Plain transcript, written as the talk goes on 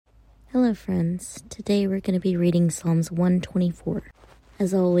Hello friends, today we're going to be reading Psalms 124.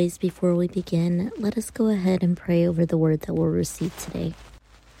 As always, before we begin, let us go ahead and pray over the word that we'll receive today.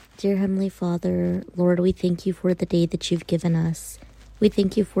 Dear Heavenly Father, Lord, we thank you for the day that you've given us. We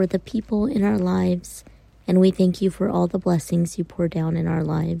thank you for the people in our lives, and we thank you for all the blessings you pour down in our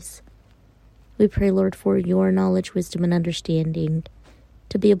lives. We pray, Lord, for your knowledge, wisdom, and understanding,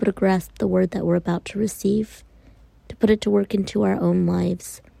 to be able to grasp the word that we're about to receive, to put it to work into our own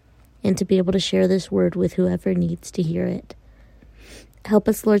lives, and to be able to share this word with whoever needs to hear it. Help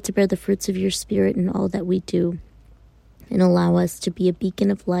us, Lord, to bear the fruits of your Spirit in all that we do, and allow us to be a beacon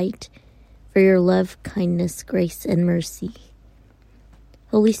of light for your love, kindness, grace, and mercy.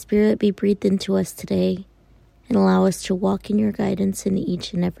 Holy Spirit, be breathed into us today, and allow us to walk in your guidance in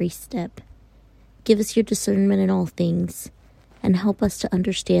each and every step. Give us your discernment in all things, and help us to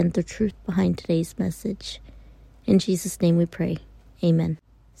understand the truth behind today's message. In Jesus' name we pray. Amen.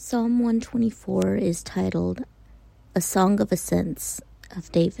 Psalm 124 is titled, A Song of Ascents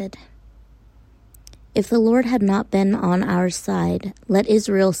of David. If the Lord had not been on our side, let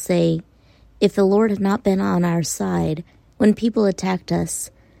Israel say, if the Lord had not been on our side, when people attacked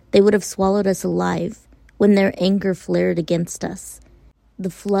us, they would have swallowed us alive. When their anger flared against us, the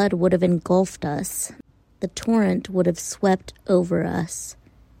flood would have engulfed us. The torrent would have swept over us.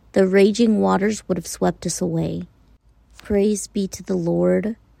 The raging waters would have swept us away. Praise be to the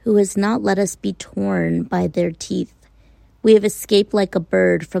Lord, who has not let us be torn by their teeth. We have escaped like a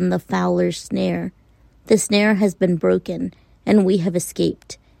bird from the fowler's snare. The snare has been broken, and we have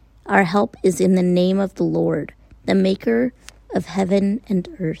escaped. Our help is in the name of the Lord, the maker of heaven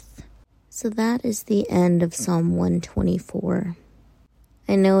and earth. So that is the end of Psalm 124.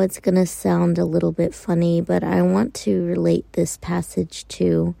 I know it's going to sound a little bit funny, but I want to relate this passage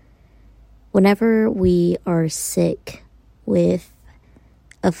to whenever we are sick with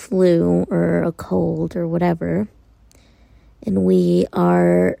a flu or a cold or whatever, and we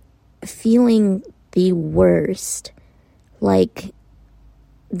are feeling the worst, like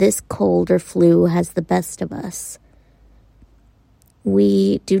this cold or flu has the best of us.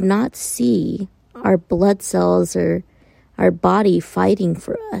 We do not see our blood cells or our body fighting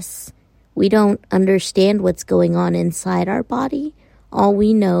for us. We don't understand what's going on inside our body. All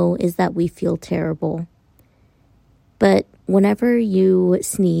we know is that we feel terrible. But whenever you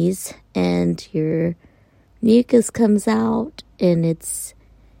sneeze and your mucus comes out and it's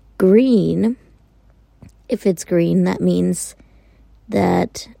green, if it's green, that means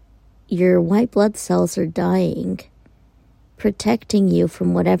that your white blood cells are dying, protecting you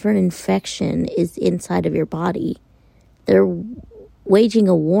from whatever infection is inside of your body. They're waging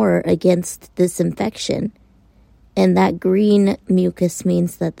a war against this infection, and that green mucus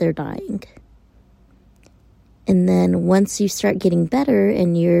means that they're dying. And then once you start getting better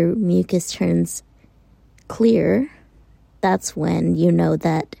and your mucus turns clear, that's when you know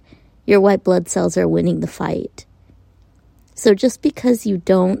that your white blood cells are winning the fight. So just because you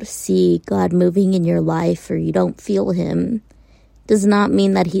don't see God moving in your life or you don't feel him does not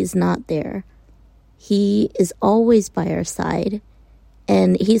mean that he's not there. He is always by our side,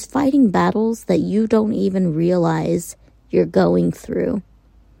 and he's fighting battles that you don't even realize you're going through.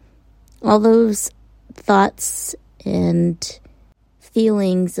 All those thoughts and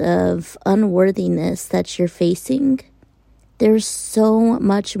feelings of unworthiness that you're facing, there's so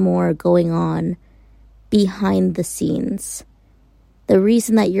much more going on behind the scenes. The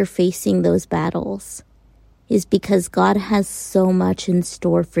reason that you're facing those battles is because God has so much in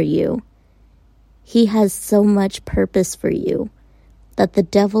store for you. He has so much purpose for you that the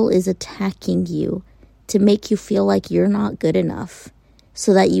devil is attacking you to make you feel like you're not good enough,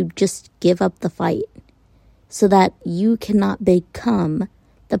 so that you just give up the fight, so that you cannot become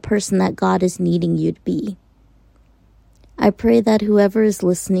the person that God is needing you to be. I pray that whoever is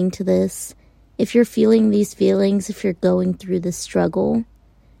listening to this, if you're feeling these feelings, if you're going through this struggle,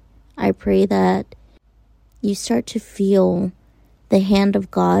 I pray that you start to feel the hand of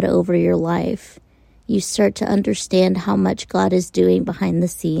God over your life. You start to understand how much God is doing behind the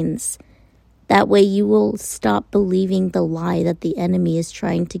scenes. That way you will stop believing the lie that the enemy is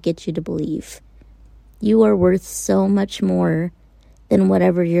trying to get you to believe. You are worth so much more than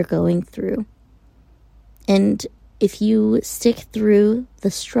whatever you're going through. And if you stick through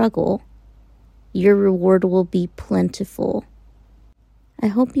the struggle, your reward will be plentiful. I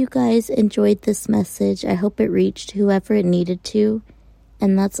hope you guys enjoyed this message. I hope it reached whoever it needed to.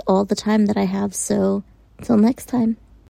 And that's all the time that I have, so till next time.